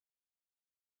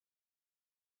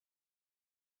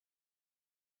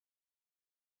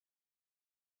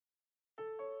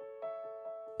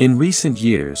In recent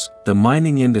years, the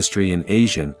mining industry in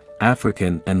Asian,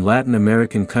 African and Latin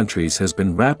American countries has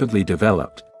been rapidly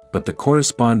developed, but the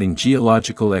corresponding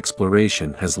geological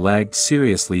exploration has lagged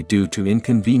seriously due to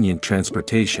inconvenient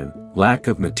transportation, lack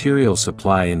of material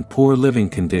supply and poor living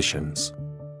conditions.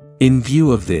 In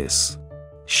view of this,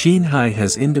 Xinhai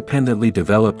has independently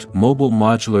developed mobile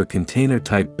modular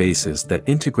container-type bases that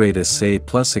integrate assay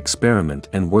plus experiment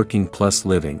and working plus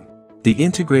living. The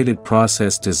integrated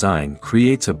process design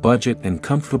creates a budget and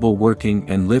comfortable working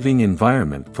and living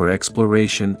environment for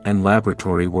exploration and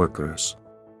laboratory workers.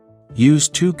 Use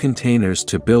 2 containers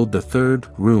to build the third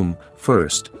room.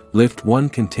 First, lift 1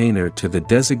 container to the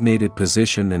designated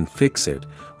position and fix it,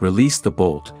 release the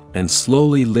bolt, and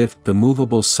slowly lift the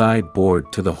movable side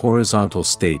board to the horizontal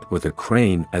state with a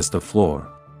crane as the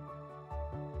floor.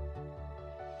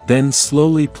 Then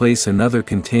slowly place another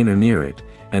container near it,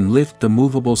 and lift the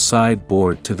movable side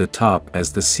board to the top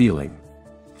as the ceiling.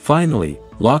 Finally,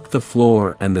 lock the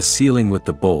floor and the ceiling with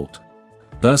the bolt,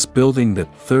 thus building the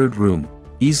third room,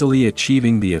 easily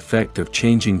achieving the effect of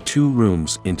changing 2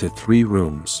 rooms into 3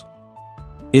 rooms.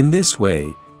 In this way,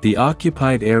 the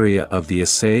occupied area of the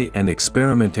assay and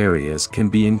experiment areas can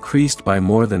be increased by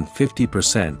more than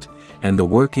 50%, and the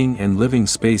working and living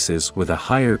spaces with a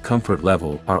higher comfort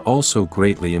level are also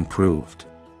greatly improved.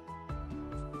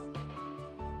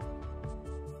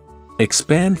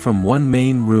 Expand from 1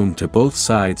 main room to both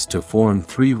sides to form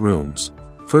 3 rooms.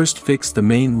 First fix the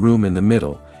main room in the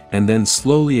middle, and then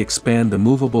slowly expand the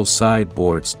movable side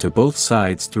boards to both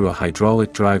sides through a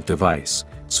hydraulic drive device,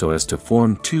 so as to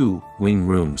form 2 wing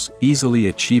rooms, easily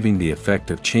achieving the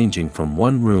effect of changing from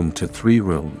 1 room to 3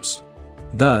 rooms.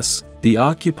 Thus, the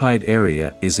occupied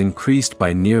area is increased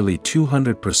by nearly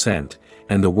 200%,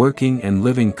 and the working and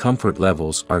living comfort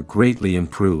levels are greatly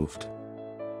improved.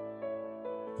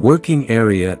 Working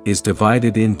area is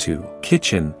divided into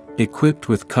kitchen, equipped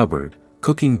with cupboard,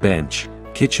 cooking bench,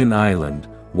 kitchen island,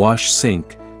 wash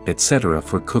sink, etc.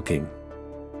 for cooking.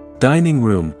 Dining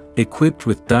room, equipped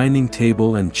with dining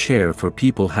table and chair for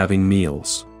people having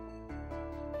meals.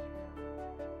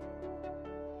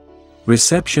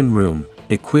 Reception room,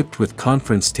 equipped with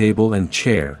conference table and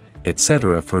chair,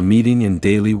 etc. for meeting and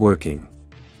daily working.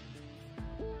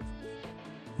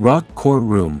 Rock core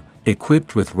room,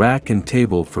 equipped with rack and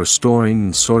table for storing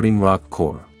and sorting rock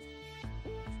core.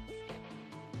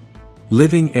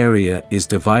 Living area is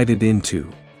divided into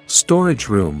storage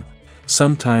room,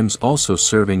 sometimes also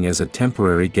serving as a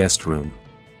temporary guest room.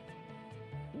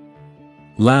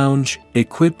 Lounge,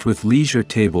 equipped with leisure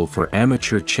table for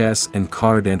amateur chess and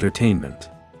card entertainment.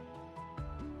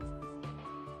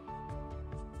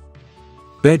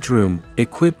 Bedroom,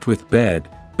 equipped with bed,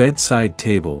 bedside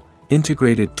table,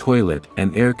 integrated toilet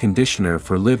and air conditioner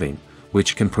for living,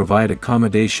 which can provide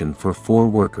accommodation for 4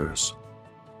 workers.